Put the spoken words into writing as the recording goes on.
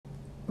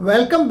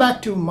Welcome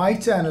back to my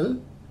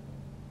channel.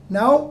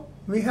 Now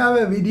we have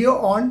a video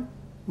on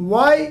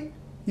why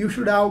you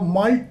should have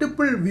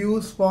multiple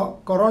views for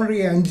coronary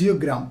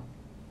angiogram.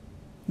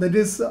 That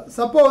is,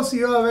 suppose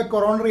you have a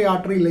coronary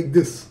artery like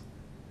this.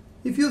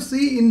 If you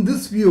see in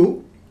this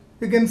view,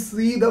 you can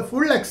see the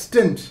full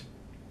extent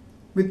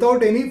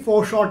without any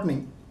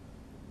foreshortening.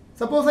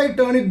 Suppose I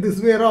turn it this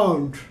way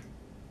around.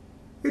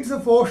 It's a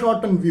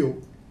foreshortened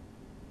view.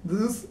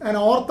 This is an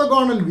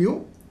orthogonal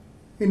view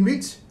in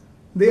which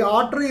the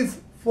artery is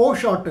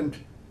foreshortened.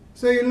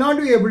 So you will not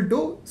be able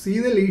to see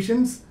the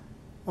lesions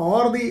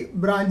or the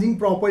branching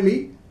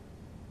properly.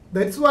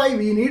 That's why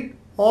we need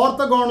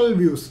orthogonal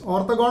views.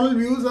 Orthogonal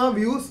views are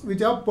views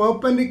which are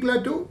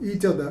perpendicular to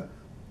each other.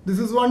 This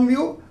is one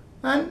view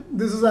and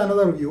this is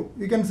another view.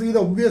 You can see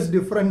the obvious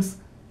difference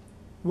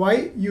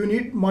why you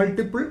need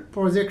multiple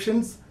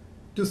projections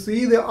to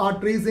see the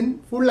arteries in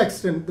full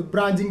extent, the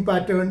branching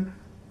pattern,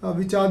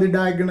 which are the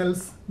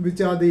diagonals, which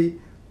are the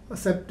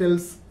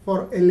septals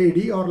for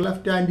LAD or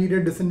left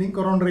anterior descending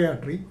coronary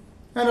artery,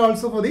 and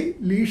also for the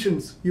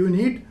lesions you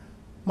need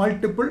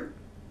multiple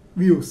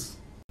views.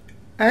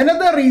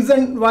 Another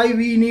reason why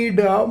we need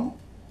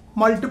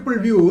multiple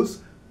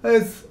views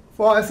is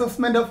for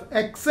assessment of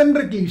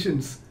eccentric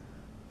lesions.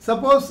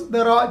 Suppose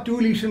there are two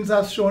lesions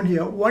as shown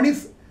here. One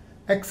is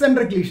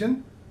eccentric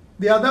lesion,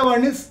 the other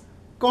one is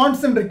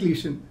concentric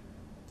lesion,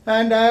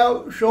 and I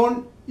have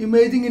shown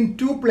imaging in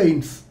two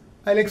planes.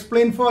 I'll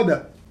explain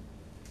further.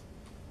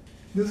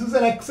 This is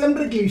an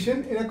eccentric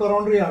lesion in a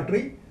coronary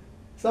artery.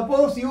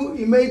 Suppose you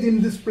image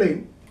in this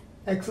plane,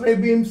 X-ray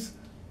beams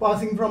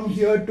passing from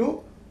here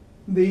to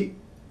the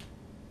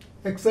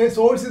X-ray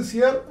source is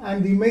here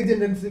and the image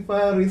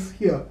intensifier is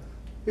here.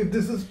 If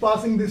this is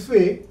passing this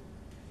way,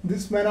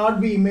 this may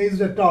not be imaged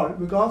at all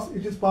because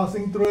it is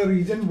passing through a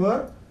region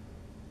where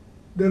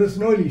there is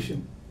no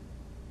lesion.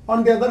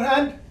 On the other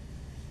hand,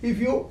 if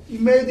you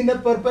image in a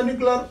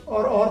perpendicular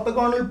or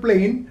orthogonal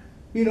plane,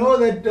 you know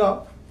that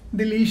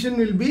the lesion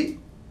will be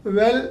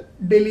well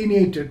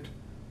delineated.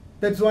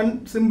 That's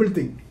one simple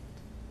thing.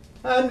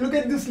 And look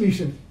at this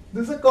lesion.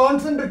 This is a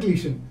concentric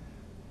lesion.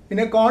 In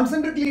a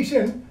concentric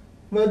lesion,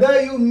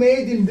 whether you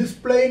image in this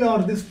plane or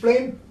this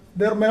plane,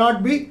 there may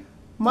not be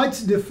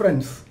much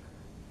difference.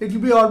 It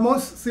will be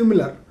almost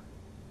similar.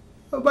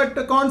 But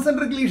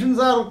concentric lesions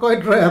are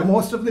quite rare.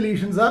 Most of the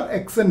lesions are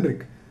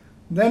eccentric.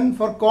 Then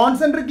for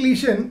concentric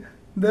lesion,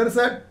 there is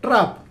a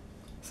trap.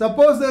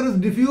 Suppose there is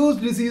diffuse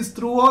disease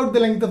throughout the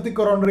length of the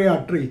coronary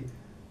artery.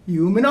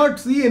 You may not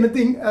see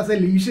anything as a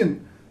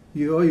lesion.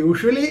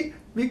 Usually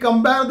we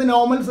compare the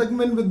normal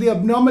segment with the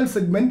abnormal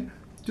segment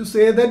to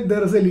say that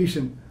there is a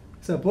lesion.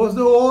 Suppose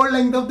the whole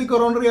length of the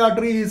coronary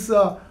artery is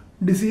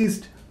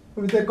diseased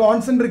with a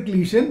concentric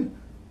lesion,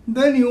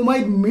 then you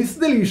might miss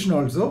the lesion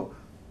also.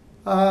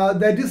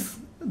 That is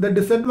the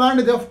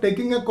disadvantage of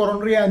taking a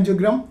coronary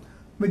angiogram,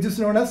 which is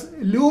known as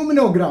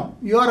luminogram.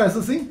 You are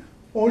assessing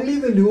only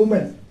the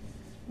lumen.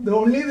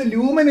 Only the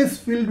lumen is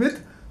filled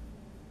with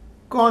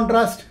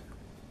contrast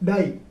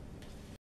dye.